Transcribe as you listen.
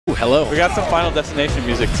Hello. We got some Final Destination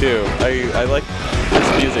music too. I like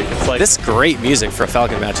this music. It's like this great music for a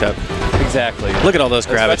Falcon matchup. Exactly. Look at all those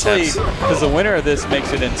grab attempts. Because the winner of this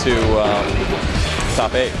makes it into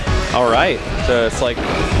top 8. All right. So it's like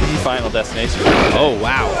the Final Destination. Oh,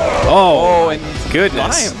 wow. Oh, and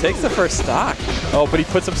goodness. Lime takes the first stock. Oh, but he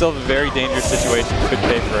puts himself in a very dangerous situation. Could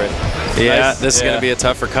pay for it. Yeah, nice. This is going to be a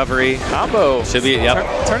tough recovery. Combo. Should be,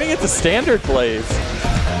 yep. Turning it to standard plays.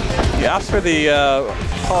 He opts for the,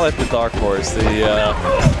 call it the dark horse. The,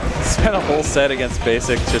 spent a whole set against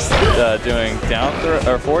basic just doing down throw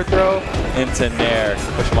or forward throw into nair,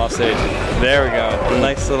 push him off stage. There we go.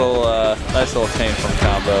 Nice little chain from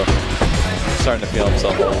Combo. Starting to feel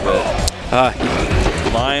himself a little bit.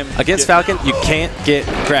 Lime against Falcon, you can't get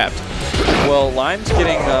grabbed. Well, Lime's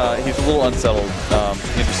getting he's a little unsettled. You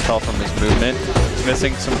can just tell from his movement. He's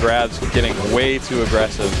missing some grabs, getting way too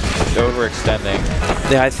aggressive, overextending.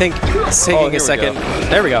 Yeah, I think it's taking a second.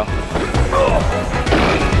 There we go.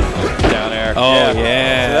 Down air. Oh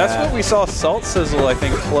yeah. So that's what we saw Salt Sizzle, I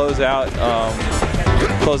think, close out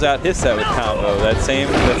his set with Combo. That same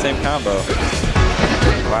combo.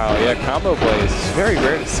 Wow, yeah, Combo plays. It's very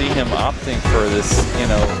rare to see him opting for this, you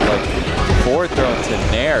know, like forward throw into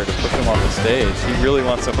nair to push him off the stage. He really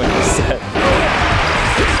wants to win this set.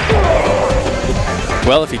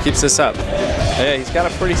 Well, if he keeps this up. Yeah, he's got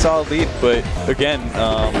a pretty solid lead, but again,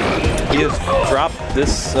 he has dropped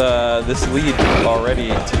this this lead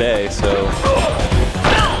already today. So,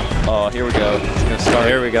 oh, here we go. He's gonna start.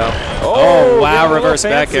 Here we go. Oh, wow! Reverse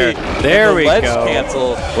back air. There we ledge go.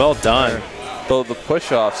 Cancel. Well done. The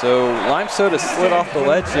push off. So Limesoda slid off the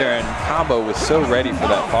ledge there, and Combo was so ready for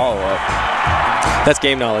that follow up. That's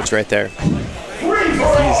game knowledge right there.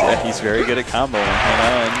 He's very good at comboing, you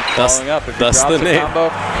know, and following up. If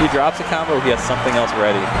he drops a combo, he has something else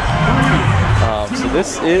ready. So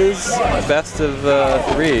this is best of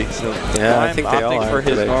 3. So yeah, I think they all opting are for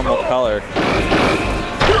his today. normal color.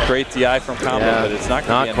 Great DI from Combo, yeah, but it's not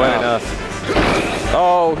going to be quite enough.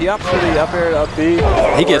 Oh, he opts for the up air to up B.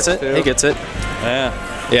 He gets it. Too. He gets it. Yeah.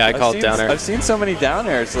 Yeah, I called down air. I've seen so many down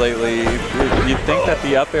airs lately. You'd think that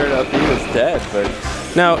the up air to up B was dead, but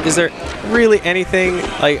now, is there really anything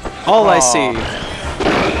like all I see?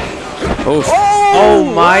 Oh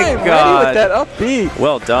my God! Ready with that up B.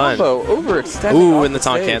 Well done. Combo overextended. Ooh, in the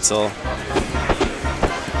taunt cancel.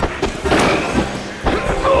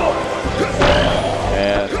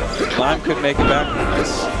 Yeah, Lime could make it back from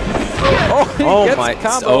this. Oh, he gets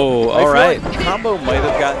Combo. Oh, all right. Like Combo might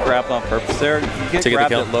have gotten grabbed on purpose there. You get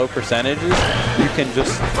grabbed at low percentages, you can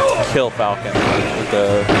just kill Falcon with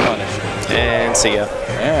the punish. And see ya.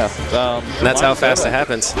 Yeah. And that's how fast it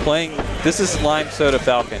happens. This is Limesoda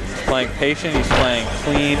Falcon. He's playing patient. He's playing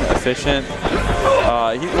clean, efficient.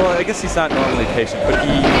 Well, I guess he's not normally patient, but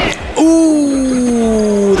he.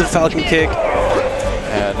 Ooh, the Falcon kick.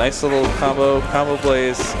 Yeah, nice little combo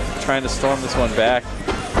blaze, trying to storm this one back.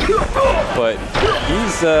 But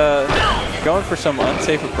he's going for some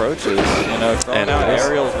unsafe approaches, you know, throwing out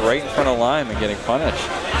aerials right in front of Lime and getting punished.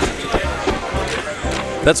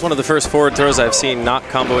 That's one of the first forward throws I've seen not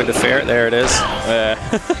combo into fair. There it is.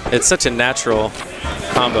 It's such a natural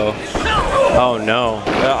combo. Oh no.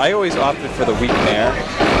 I always opted for the weak nair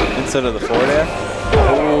instead of the forward air.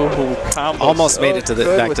 Ooh, Combo almost made it to the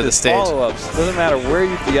back to the stage. Follow-ups. Doesn't matter where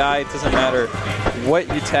you DI, it doesn't matter what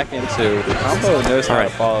you tech into. Combo knows how to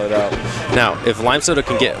follow it up. Now, if Limesoda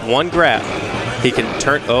can get one grab, he can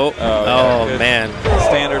turn. Oh man.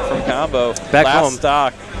 Standard from Combo. Back Last home.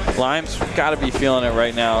 stock. Lime's got to be feeling it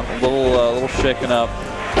right now. A little shaken up.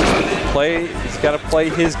 He's got to play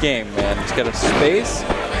his game, man. He's got to space.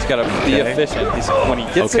 He's got to be efficient. When he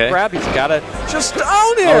gets a grab, he's got to just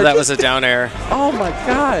down air. Oh, that was a down air. Oh my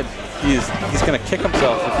God. He's going to kick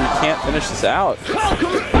himself if he can't finish this out.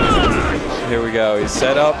 Here we go. He's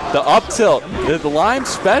set up. The up tilt. The Lime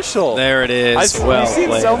special. There it is. We've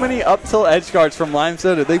seen so many up tilt edge guards from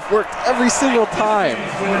Limesoda. They've worked every single time.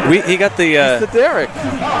 He got the Derek.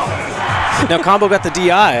 Now Combo got the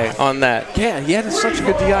DI on that. Yeah, he had such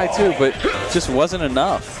good DI too, but just wasn't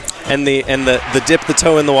enough. And the dip the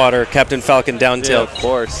toe in the water, Captain Falcon down tilt. Yeah, of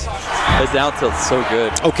course. The down tilt's so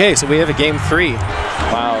good. Okay, so we have a game 3.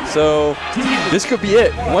 Wow, so this could be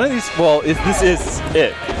it. One of these, well, this is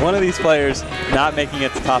it. One of these players not making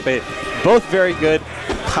it to top 8. Both very good.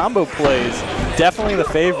 Combo plays, definitely the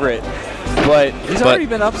favorite. But he's already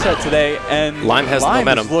been upset today, and Lime has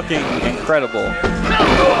momentum. Is looking incredible.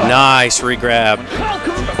 Nice regrab.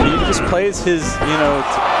 He just plays his, you know,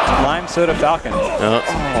 Limesoda Falcon.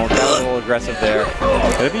 Oh, got a little aggressive there.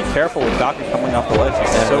 Gotta be careful with Falcon coming off the ledge.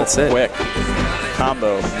 He's so quick.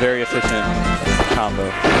 Combo, very efficient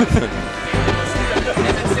combo.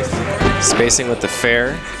 Spacing with the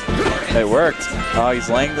fair. It worked. Oh, he's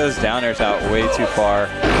laying those downers out way too far.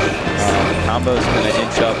 Combo's going to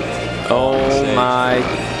inch up. Oh my.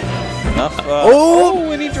 Enough.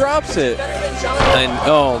 Oh, and he drops it. And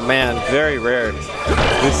oh man. Very rare.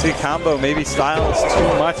 You see combo maybe styles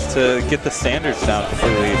too much to get the standards down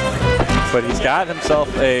completely. But he's got himself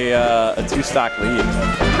a 2-stock lead.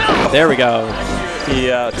 There we go. He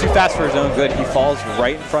too fast for his own good. He falls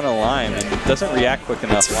right in front of Lime and doesn't react quick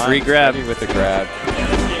enough. It's free grab. With the grab.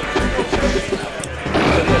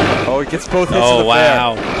 Oh, he gets both hits. Oh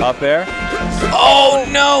wow. Up there. Oh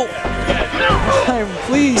no.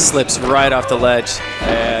 Please. Slips right off the ledge.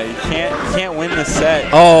 You can't win the set.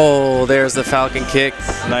 Oh, there's the Falcon kick.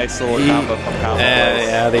 Nice little combo from Combo.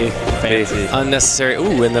 Yeah, the unnecessary.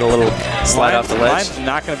 Ooh, and then a little slide off the ledge. Lime's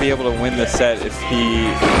not going to be able to win the set if he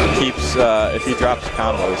keeps if he drops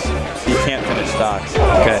combos. He can't finish stocks.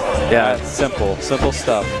 Okay. Yeah. Simple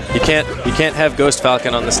stuff. You can't have Ghost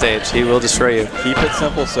Falcon on the stage. He will destroy you. Keep it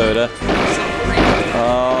simple, Soda.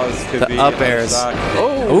 Oh, this could be up airs.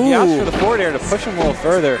 Oh, he asked for the forward air to push him a little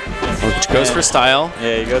further. Goes for style.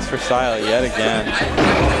 Yeah, he goes for style yet again.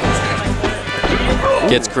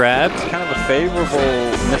 Gets grabbed. It's kind of a favorable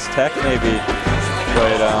mistech maybe,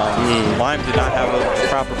 but Lime did not have a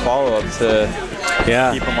proper follow-up to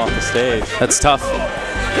keep him off the stage. That's tough.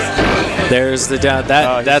 There's the down.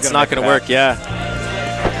 That's not going to work. Yeah.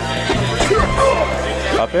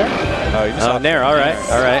 Up there? Oh, you just there. All right.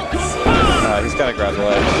 All right. He's got to grab the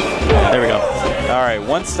ledge. There we go. All right,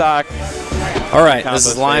 1 stock. All right, this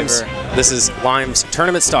is Lime's. This is Lime's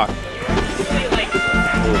tournament stock. Ooh,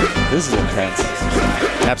 this is intense.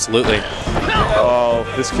 Absolutely. Oh,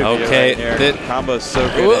 this could be it right here. Combo's so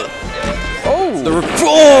good.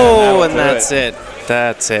 And that's it.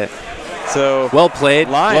 That's it. So well played.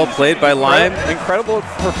 Lime. Well played by Lime. Incredible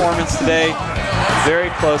performance today. Very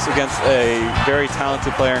close against a very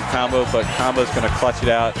talented player in Combo, but Combo's going to clutch it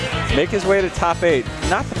out. Make his way to top 8.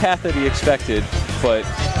 Not the path that he expected, but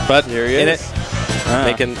here he is.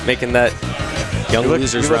 Making that young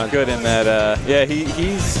losers run. He looked good in that. Yeah,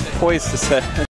 he's poised to set.